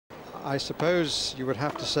I suppose you would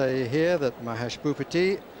have to say here that Mahesh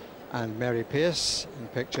Bhupathi and Mary Pierce, in the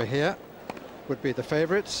picture here, would be the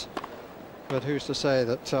favourites. But who's to say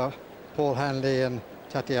that Paul Hanley and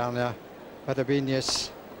Tatiana Perebiynis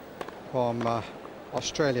from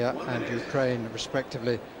Australia and Ukraine,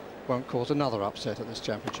 respectively, won't cause another upset at this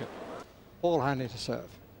championship. Paul Hanley to serve.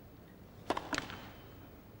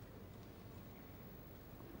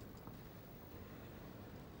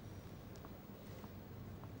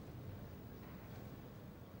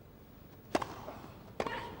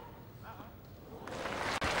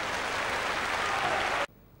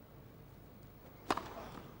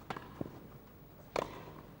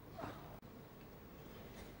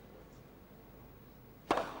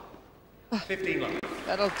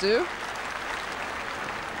 That'll do.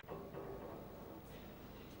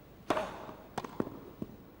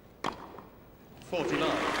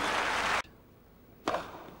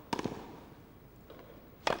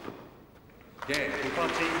 Again,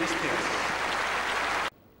 Bhupathi, Miss Pierce.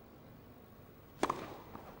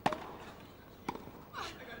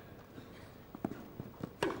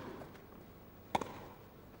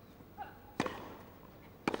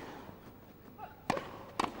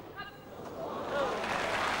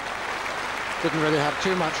 Didn't really have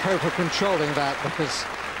too much hope of controlling that, because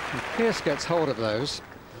when Pierce gets hold of those,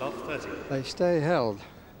 Love 30. They stay held.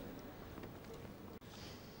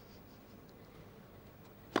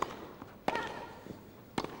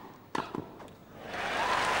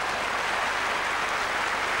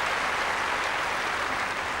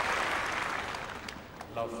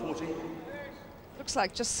 Love 40. Looks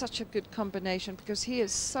like just such a good combination, because he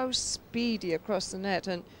is so speedy across the net,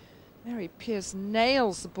 and Mary Pierce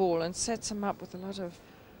nails the ball and sets him up with a lot of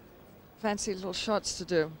fancy little shots to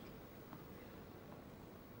do.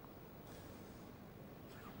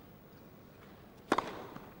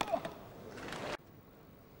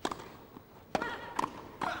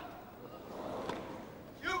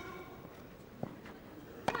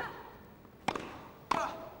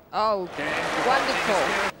 Oh,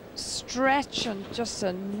 wonderful. Stretch and just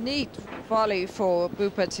a neat volley for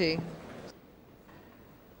Bhupathi.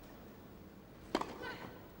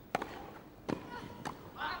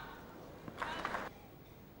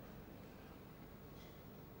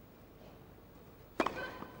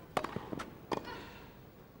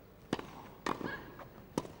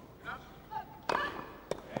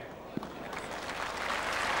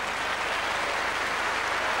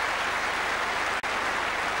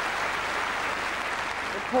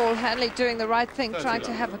 Paul Hanley doing the right thing, trying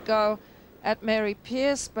to have a go at Mary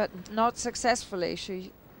Pierce, but not successfully.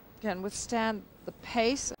 She can withstand the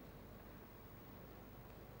pace.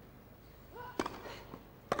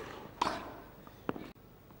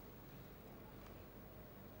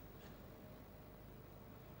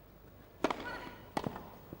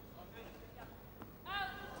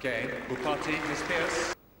 Game, Bhupathi, Miss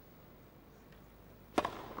Pierce.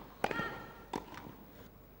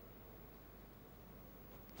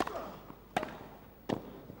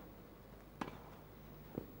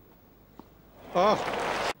 Oh.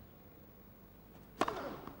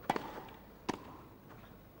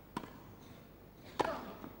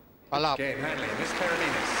 Allowed. Game, Hanley, Miss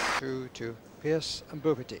Perebiynis. To Pierce and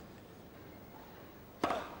Bhupathi.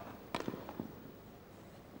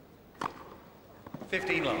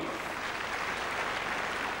 Love.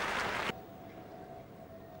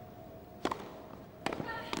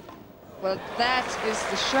 Well, that is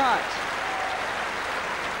the shot.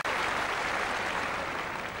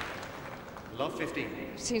 Love 15.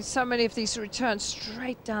 I've seen so many of these returns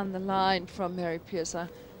straight down the line from Mary Pierce. I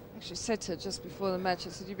actually said to her just before the match,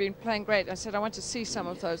 I said, "You've been playing great." I said, "I want to see some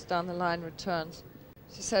of those down the line returns."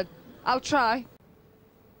 She said, "I'll try."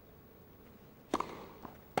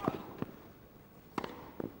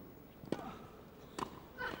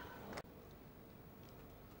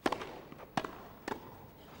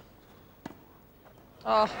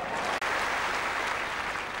 Oh.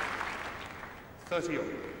 30.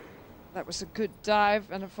 That was a good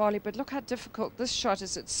dive and a volley, but look how difficult this shot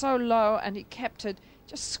is. It's so low, and he kept it,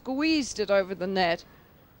 just squeezed it over the net.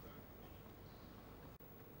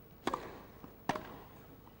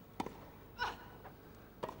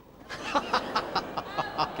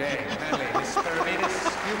 Game, Hanley, Miss Perebiynis,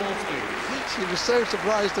 few balls please. She was so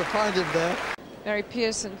surprised to find him there. Mary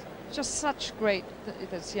Pearson, just such great,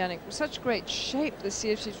 that's Yannick, such great shape this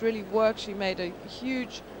year. She's really worked. She made a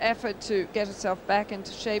huge effort to get herself back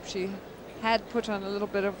into shape. She had put on a little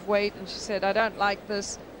bit of weight, and she said, "I don't like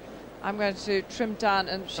this. I'm going to trim down,"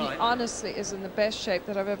 and she honestly is in the best shape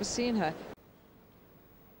that I've ever seen her.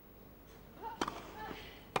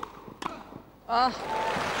 Oh.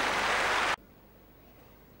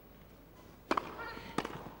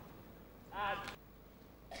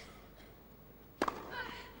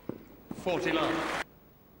 40 love.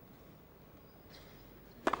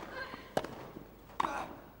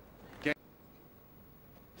 Game.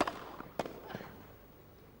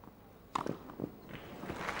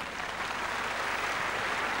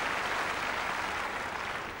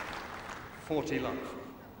 40 love.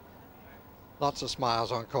 Lots of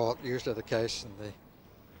smiles on court, usually the case in the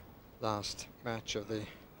last match of the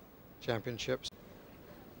championships.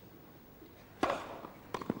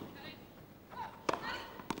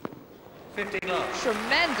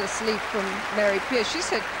 Tremendous leap from Mary Pierce. She's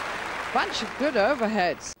had a bunch of good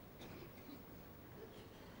overheads.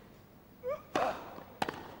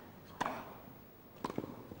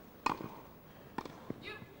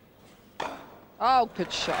 Oh,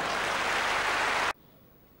 good shot.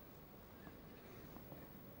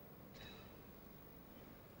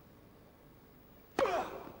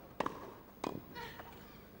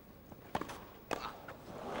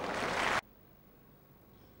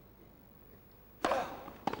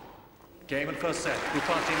 Game and first set.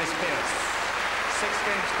 Bhupathi Miss Pierce. 6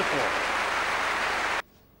 games to 4.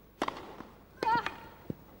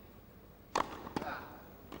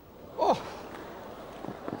 Oh!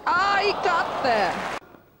 Ah, he got there.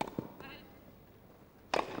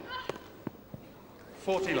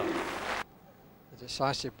 40 love. The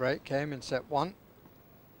decisive break came in set 1.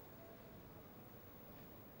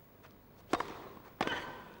 Oh,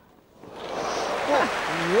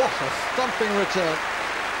 what a thumping return.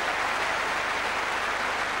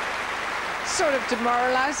 Sort of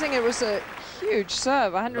demoralizing. It was a huge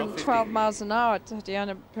serve, 112 miles an hour.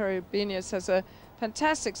 Tatiana Perebiynis has a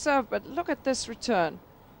fantastic serve, but look at this return.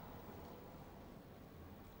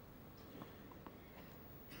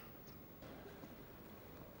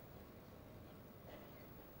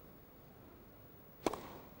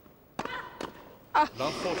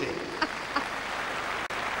 Love 40.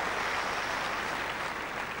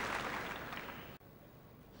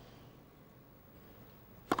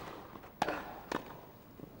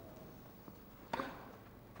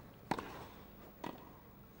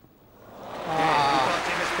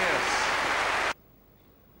 Bhupathi Miss Pierce.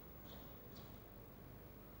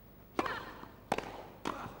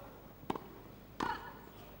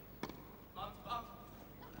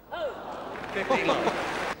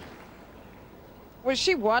 Well,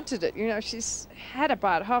 she wanted it. You know, she's had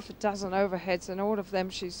about half a dozen overheads, and all of them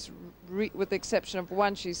she's, with the exception of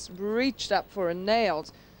one, she's reached up for and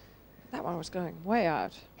nailed. That one was going way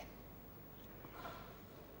out.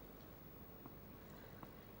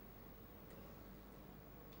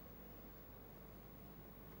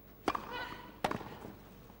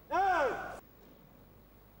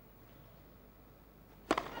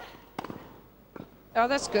 Oh,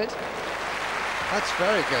 that's good. That's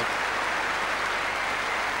very good.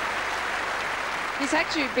 He's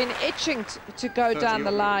actually been itching to go down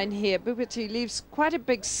the line here. Bhupathi leaves quite a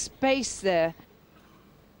big space there.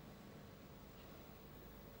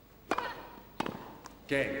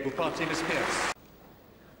 Game. Bhupathi Miss Pierce.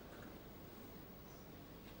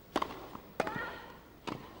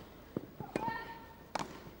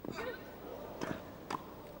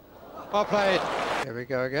 Well played. Here we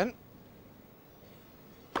go again.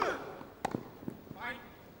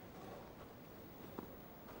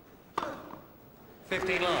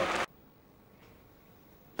 15 love.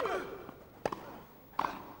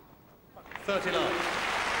 30 love.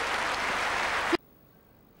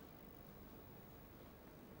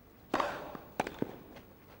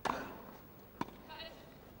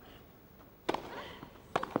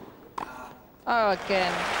 Oh,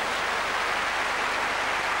 again.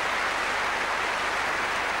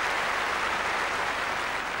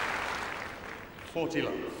 $40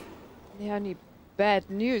 love. The only bad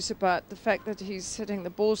news about the fact that he's hitting the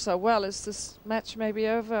ball so well is this match may be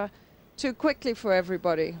over too quickly for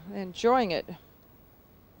everybody. They're enjoying it.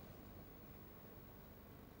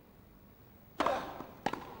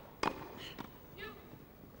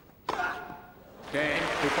 Game.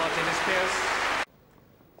 Bhupathi Miss Pierce.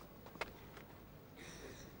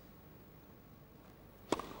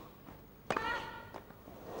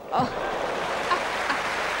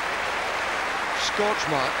 Scorch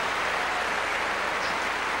mark.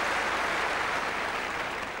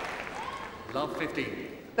 Love 15.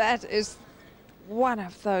 That is one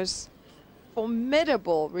of those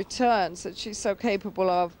formidable returns that she's so capable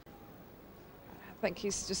of. I think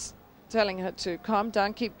he's just telling her to calm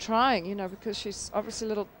down, keep trying, you know, because she's obviously a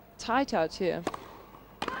little tight out here.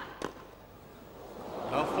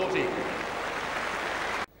 Love 40.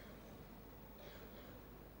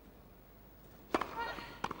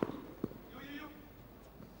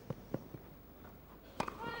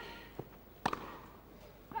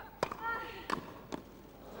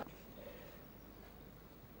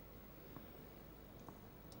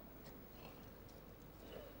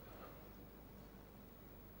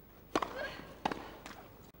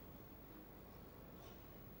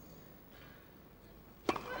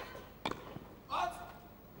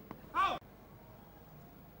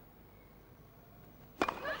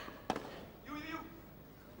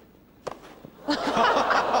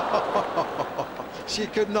 She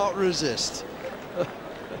could not resist.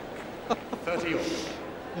 30 all.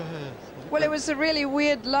 Well, it was a really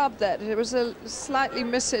weird lob, that. It was a slightly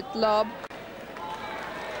miss-hit lob.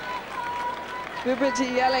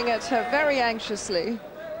 Bhupathi yelling at her very anxiously.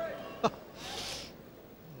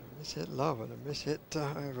 Miss-hit lob and a miss-hit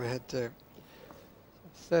overhead too.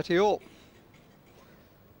 30 all.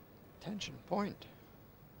 Tension point.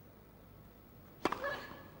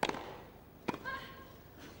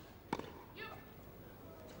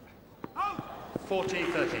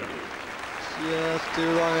 40-30. Just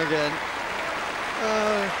too long again.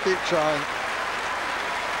 Keep trying.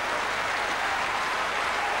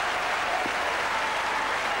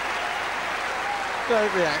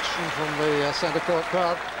 Great reaction from the centre court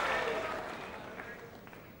crowd.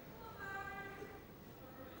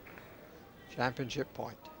 Championship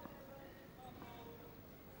point.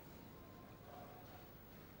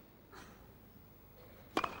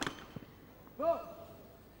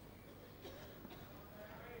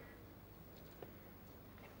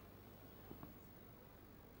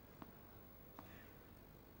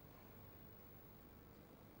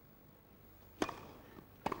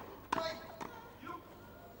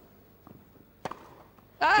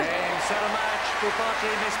 Game, set a match.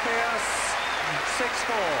 Bhupathi, Miss Pierce.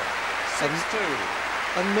 6-4, 6-2.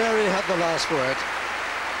 And Mary had the last word.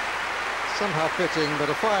 Somehow fitting, but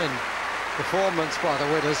a fine performance by the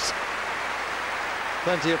winners.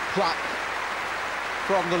 Plenty of pluck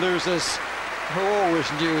from the losers, who always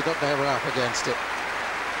knew that they were up against it.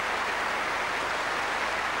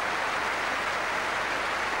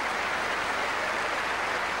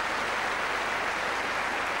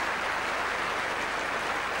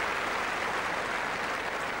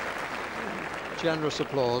 Generous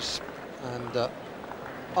applause and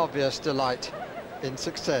obvious delight in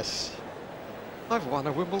success. I've won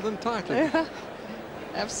a Wimbledon title. Yeah,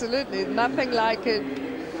 absolutely, nothing like it.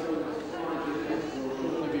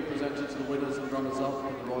 Will be presented to the winners and runners-up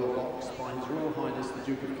in the Royal Box by His Royal Highness the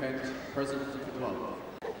Duke of Kent, President of the club.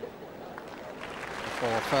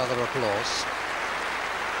 For further applause.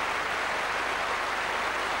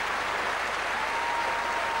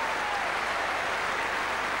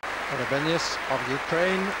 Perebiynis of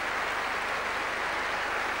Ukraine,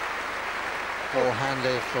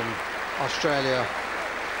 Hanley from Australia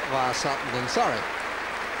via Sutton in Surrey.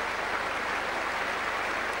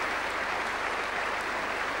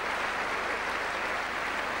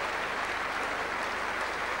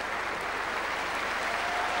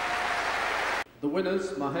 The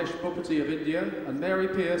winners, Mahesh Bhupathi of India and Mary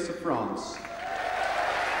Pierce of France.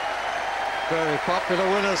 Very popular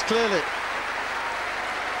winners, clearly.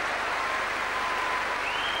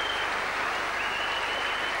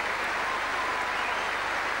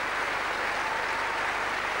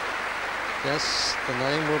 Yes, the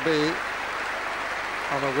name will be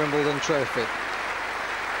on a Wimbledon trophy.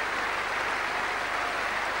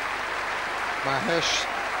 Mahesh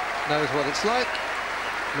knows what it's like.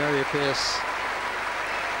 Mary Pierce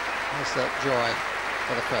has that joy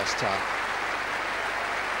for the first time.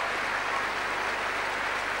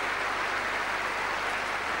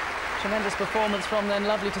 Tremendous performance from them.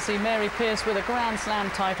 Lovely to see Mary Pierce with a Grand Slam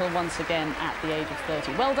title once again at the age of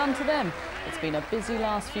 30. Well done to them. It's been a busy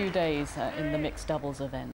last few days in the mixed doubles event.